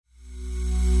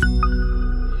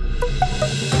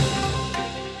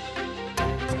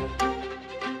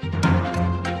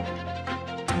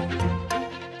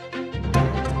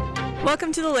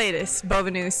Welcome to the latest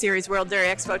Bova News Series World Dairy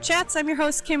Expo Chats. I'm your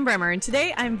host, Kim Bremer, and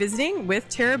today I'm visiting with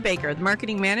Tara Baker, the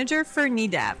marketing manager for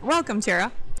NEDAP. Welcome, Tara.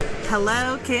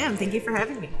 Hello, Kim. Thank you for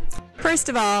having me. First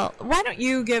of all, why don't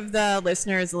you give the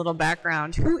listeners a little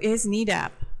background? Who is NEDAP?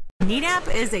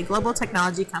 NEDAP is a global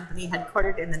technology company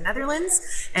headquartered in the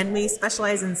Netherlands, and we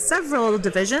specialize in several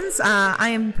divisions. I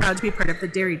am proud to be part of the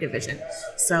dairy division.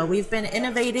 So we've been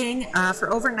innovating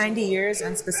for over 90 years,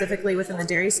 and specifically within the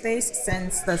dairy space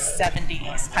since the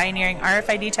 70s, pioneering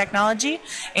RFID technology.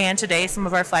 And today, some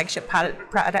of our flagship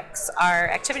products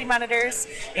are activity monitors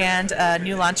and a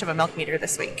new launch of a milk meter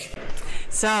this week.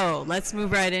 So let's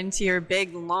move right into your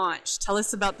big launch. Tell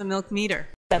us about the milk meter.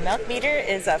 The milk meter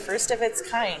is a first of its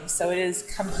kind, so it is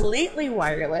completely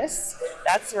wireless.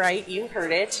 That's right, you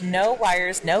heard it. No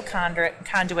wires, no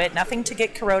conduit, nothing to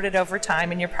get corroded over time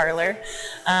in your parlor.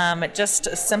 Just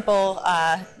a simple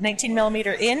 19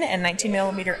 millimeter in and 19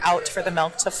 millimeter out for the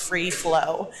milk to free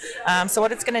flow. So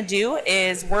what it's going to do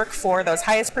is work for those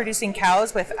highest producing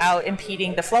cows without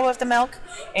impeding the flow of the milk,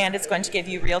 and it's going to give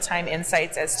you real-time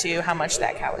insights as to how much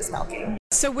that cow is milking.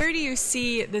 So where do you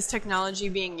see this technology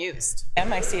being used?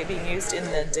 I see it being used in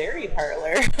the dairy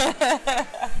parlor.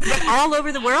 But all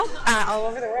over the world? All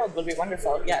over the world would be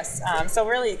wonderful, yes. So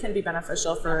really it can be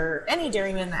beneficial for any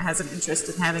dairyman that has an interest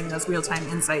in having those real-time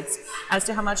insights as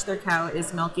to how much their cow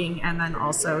is milking, and then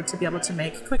also to be able to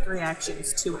make quick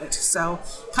reactions to it. So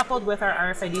coupled with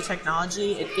our RFID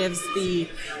technology, it gives the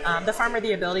farmer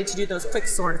the ability to do those quick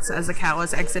sorts as a cow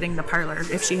is exiting the parlor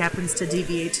if she happens to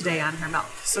deviate today on her milk,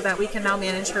 so that we can now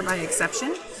manage her by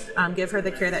exception, give her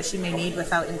the care that she may need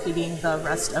without impeding the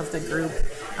rest of the group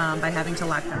by having to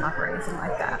lock them up or anything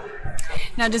like that.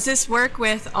 Now, does this work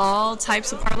with all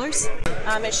types of parlors?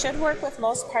 It should work with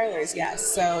most parlors, yes.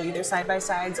 So either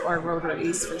side-by-sides or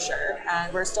rotaries for sure.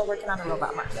 And we're still working on the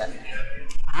robot market.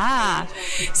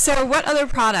 So what other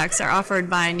products are offered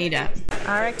by NEDAP?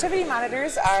 Our activity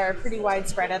monitors are pretty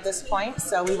widespread at this point,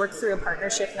 so we work through a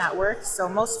partnership network. So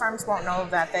most farms won't know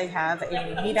that they have a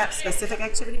NEDAP specific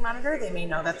activity monitor. They may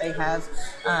know that they have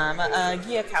a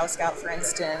Gia Cow Scout, for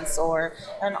instance, or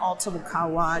an Alta Cow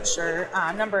Watch, or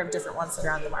a number of different ones that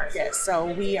are on the market. So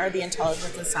we are the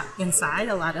intelligence inside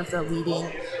a lot of the leading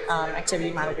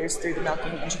activity monitors through the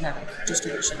milking and genetic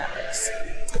distribution networks.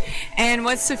 And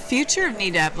what's the future of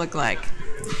NEDAP look like?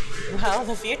 Well,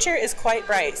 the future is quite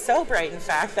bright. So bright, in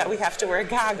fact, that we have to wear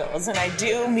goggles, and I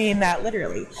do mean that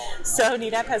literally. So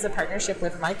NEDAP has a partnership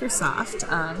with Microsoft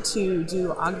to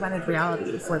do augmented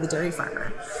reality for the dairy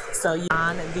farmer. So you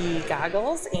on the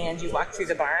goggles and you walk through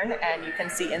the barn and you can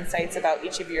see insights about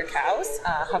each of your cows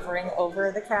hovering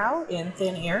over the cow in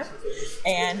thin air.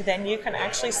 And then you can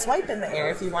actually swipe in the air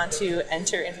if you want to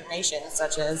enter information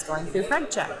such as going through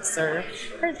herd checks or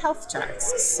herd health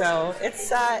checks. So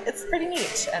it's pretty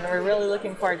neat, and we're really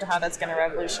looking forward to how that's going to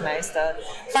revolutionize the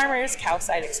farmer's cow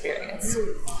side experience.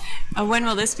 When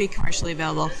will this be commercially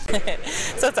available?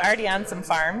 So it's already on some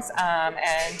farms,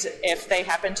 and if they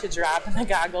happen to drop the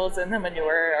goggles in the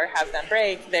manure or have them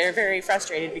break, they're very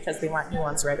frustrated because they want new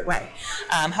ones right away.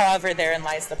 However, therein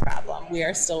lies the problem. We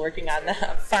are still working on the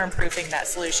farm-proofing that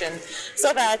solution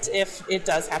so that if it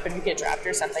does happen to get dropped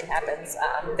or something happens,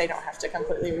 they don't have to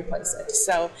completely replace it.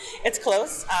 So it's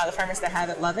close. The farmers that have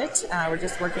it love it. We're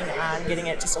just working on getting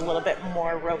it just a little bit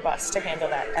more robust to handle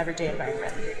that everyday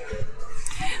environment.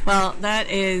 Well, that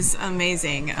is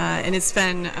amazing, and it's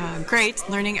been great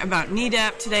learning about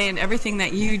NEDAP today and everything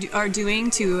that you are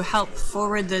doing to help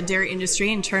forward the dairy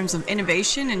industry in terms of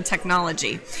innovation and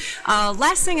technology.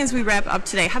 Last thing as we wrap up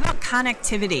today, how about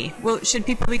connectivity? Should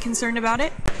people be concerned about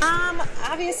it?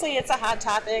 Obviously, it's a hot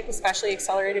topic, especially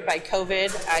accelerated by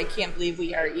COVID. I can't believe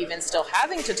we are even still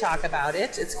having to talk about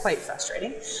it. It's quite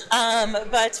frustrating.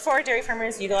 But for dairy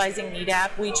farmers utilizing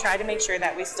NEDAP, we try to make sure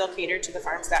that we still cater to the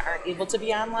farms that aren't able to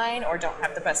be online or don't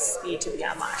have the best speed to be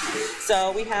online.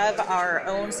 So we have our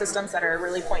own systems that are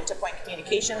really point-to-point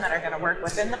communication that are going to work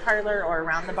within the parlor or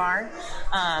around the barn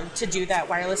to do that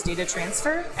wireless data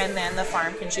transfer, and then the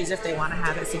farm can choose if they want to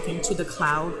have it syncing to the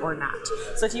cloud or not.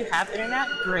 So if you have internet,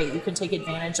 great. You can take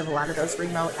advantage of a lot of those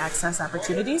remote access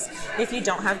opportunities. If you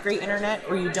don't have great internet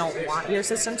or you don't want your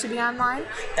system to be online,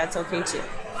 that's okay too.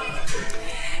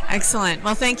 Excellent.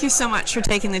 Well, thank you so much for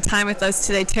taking the time with us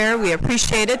today, Tara. We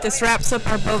appreciate it. This wraps up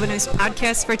our Bova News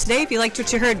podcast for today. If you liked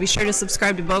what you heard, be sure to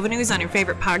subscribe to Bova News on your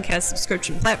favorite podcast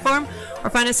subscription platform, or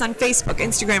find us on Facebook,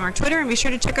 Instagram, or Twitter, and be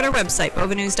sure to check out our website,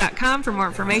 bovanews.com, for more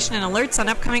information and alerts on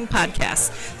upcoming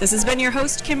podcasts. This has been your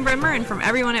host, Kim Bremer, and from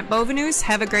everyone at Bova News,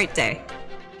 have a great day.